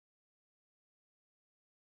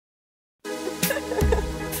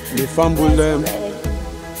Me fumble them.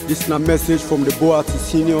 This is a message from the Board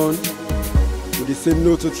Union. We say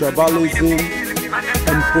no to tribalism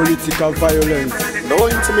and political violence. No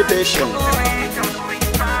intimidation.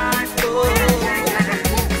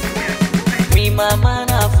 Mi mama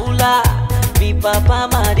na fula, mi papa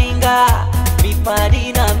maringa, mi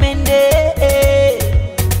padina mende.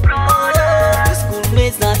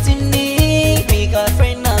 Schoolmates na timni, mi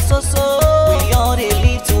girlfriend na so-so. We all dey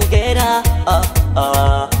live together.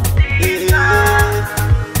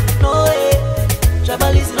 No way,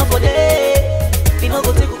 tribalism no for day. We no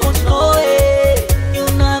go take control. No way, you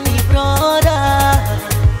na me brother.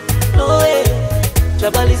 No way,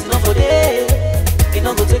 tribalism no for day. We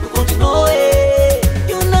no go take control. No way,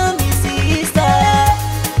 you na me sister.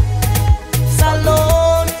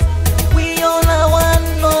 Salon, we all a one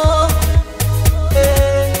no.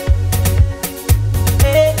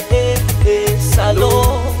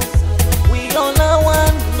 Salon, we all a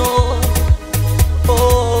one no.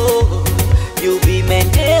 Oh, you be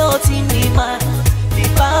mende otimi man, di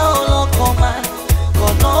paolo command,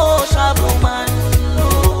 kono shabro man,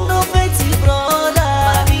 no petty brother,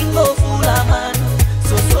 maringo fula man,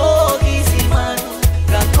 so easy man,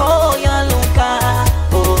 ranko ya lunka,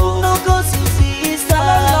 oh, no go to sister.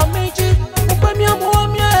 La meji, upemi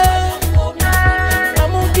amuamye,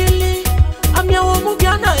 amugili, amya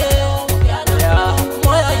umugiana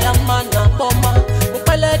moya ya mana boma,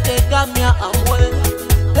 upele de gamia amwe.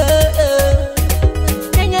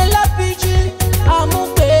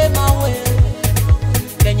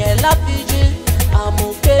 La PG,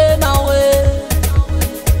 amuke na we.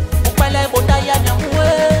 Upele bonda ya nyamwe.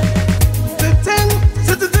 The thing,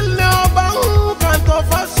 c'est il ne bang quand on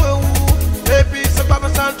fasse ou. Et puis c'est pas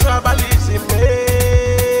besoin de tribalism.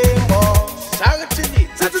 Charity,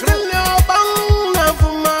 c'est il ne bang na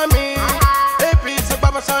vous mami. Et puis c'est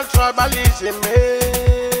pas besoin de tribalism.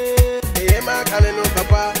 Et ma kale no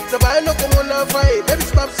papa, c'est pas no comme on a fait. Et puis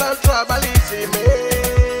c'est pas besoin de tribalism.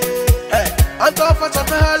 Anto fasa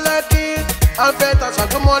halaki, en fait ça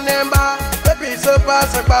tout mon emba, depuis se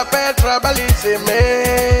passe pas faire tribalisme.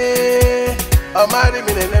 Amari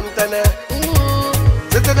mine nemtene,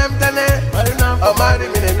 c'était nemtene, amari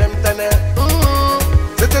mine nemtene,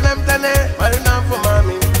 c'était nemtene, marina for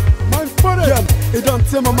mami. My father, it don't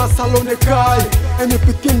tell mama salon the cry, and if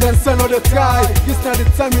the king then send all the try. This not the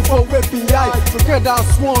time for whipping eye. Together I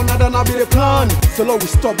sworn, I don't be the plan. So let we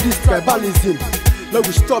stop this tribalism. Let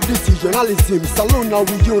we stop this regionalism. Salon now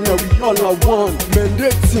we all are one.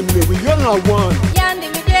 Mandate team, we all are one. Yandi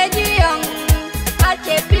mi jeji young,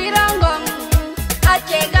 ache pirangong,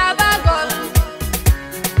 ache gabagol.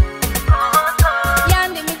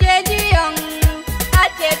 Yandi mi jeji young,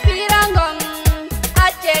 ache pirangong,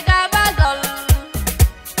 ache gabagol.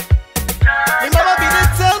 Me mama be dey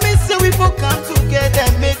tell me say we for come together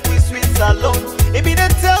and make we sweet salon. It be dey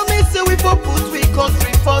tell me say we for put we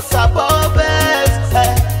country for suburbs.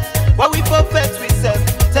 Why we for pet we serve?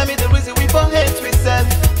 Tell me the reason we for hate we serve.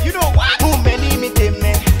 You know what? Who many me they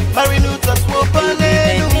me? Marinu just wopan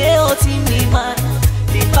it. Me otimi man,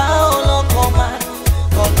 di paolo command,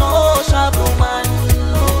 kono shabu man.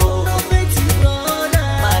 No petty brother,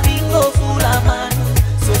 maringo fula man,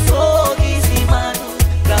 so easy man,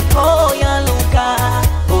 ranko ya lunka.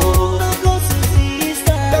 Oh, no go to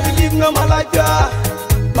sister. Let me live no man like that.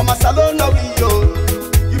 Mama salon now we yo.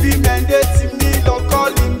 You be mandating me, don't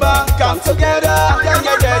call him back. Come together,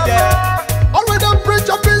 yeah. Always them preach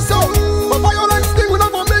a peace out, but violence thing we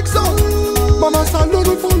never make so. Mama salon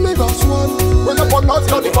we for Lagos one. When you put not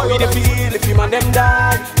Don't you me the feel if you man them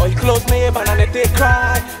die, or you close neighbor and they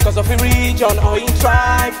cry, cause of a region or in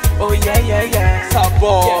tribe. Oh yeah. So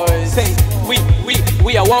boys, say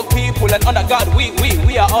we are one people, and under God we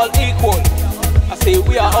are all equal. I say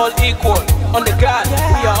we are all equal. Under God,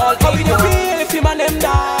 we are all equal. How we the feel if you man them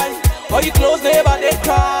die, or you close neighbor they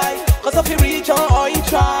cry, cause of a region or in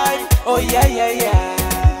tribe. Oh yeah.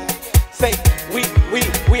 Say we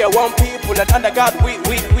are one people, and under God we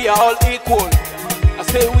are all equal. I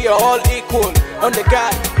say we are all equal. Under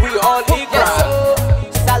God we are all equal.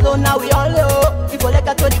 Yes, salon now we all know. People like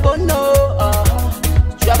a Tony Bono.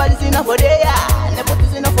 Tribalism enough for there,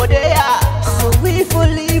 nepotism enough for there. So we full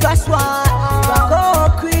live as one. Go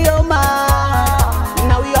Creole man.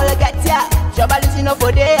 Now we all get ya. Tribalism enough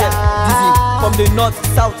for there. From the north,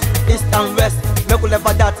 south, east and west. Make we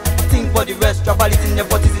never that. Think for the rest. Tribalism,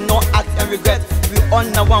 nepotism, no act and regret. We all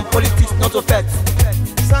now one politics, not a fet.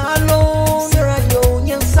 Salon, Sierra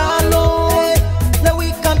Leone, salon. Now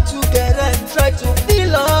we come together and try to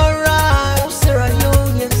feel alright. Sierra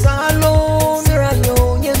Leone, salon, Sierra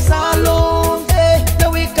Leone, salon. Hey,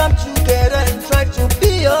 now we come together and try to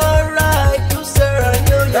be alright. You Sierra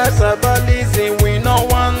Leone.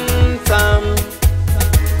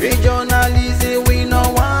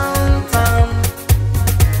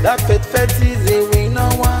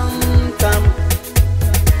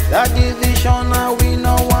 politician and we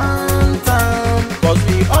no want time. Cause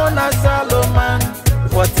we own a Solomon,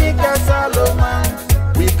 for take a Solomon.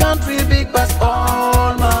 We country big past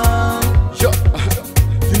all man. Yo,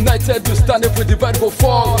 united we stand, if we divide go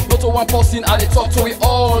fall. Not to one person and they talk to we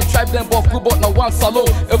all. Tribe them both good but not one salon.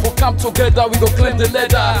 If we come together we go claim the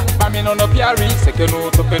leather. Mami no piari,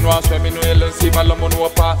 sekeno topeno swemi no elensi malomo no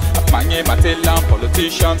pa. Manye matelam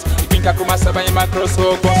politicians. Ipinka kuma saba in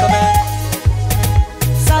macroso consome.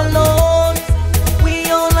 Salon, we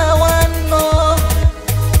all I want no.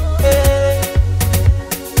 Hey,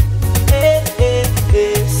 hey, hey,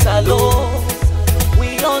 hey. Salon,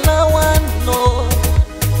 we all I want no.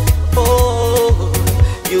 Oh,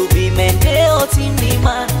 you be mendeo timi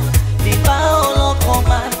man, the paolo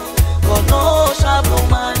command, kono shablo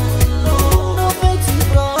man. No petty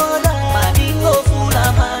brother, maningo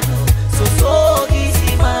fula man, so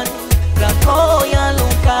easy man, gako ya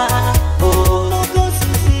luka. Oh,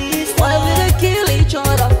 why we they kill each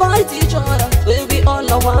other, fight each other? We be all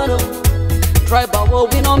I want. Tribal war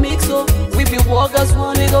we no mix up, we be walkers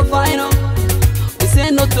one we go final. We say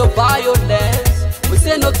no to violence. We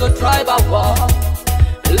say no to tribal war.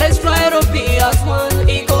 Let's try to be as one.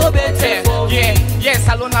 It go better for me. Yes,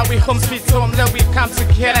 alone now we home sweet home. Then we come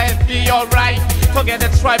together and be alright. Forget the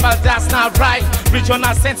tribal, that's not right.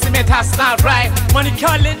 Regional sentiment, that's not right. Money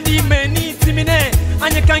calling the many timine.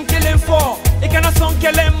 And you can kill him for. You cannot son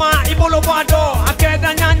kill him ma. Ibolo wado.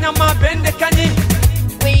 Akeda nyanya ma bende kanyi.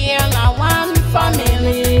 We are now one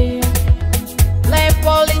family. Let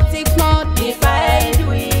politics not divide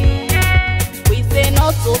we. Say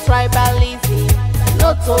no to tribalism,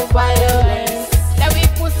 no to violence. Let we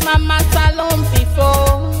put Mama Salon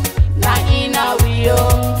before, na in a wheel.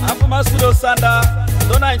 I'm from Asudo Sanda,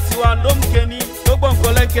 don't I see one dom Kenny, no one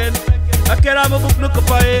collecting. I can't have a book no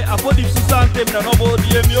capae, I put it to Santa and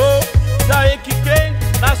nobody yo. Say, kicking,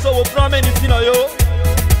 that's all we're from anything yo.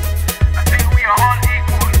 I think we are all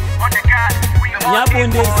equal. On the God, we are all equal.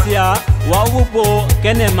 Nyapundesia, Wawubo,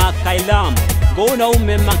 Kenema Kailam. Go now,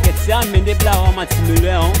 men market, men de bla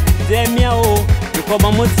matimulon. Demia o, because my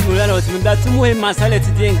motimulon, that's more masala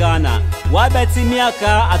to Ghana. Why betty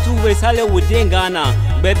miaka, a 2 way sale with Ghana.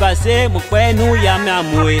 Beba say, Mufenu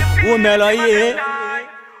Yamamwe, Umeloye.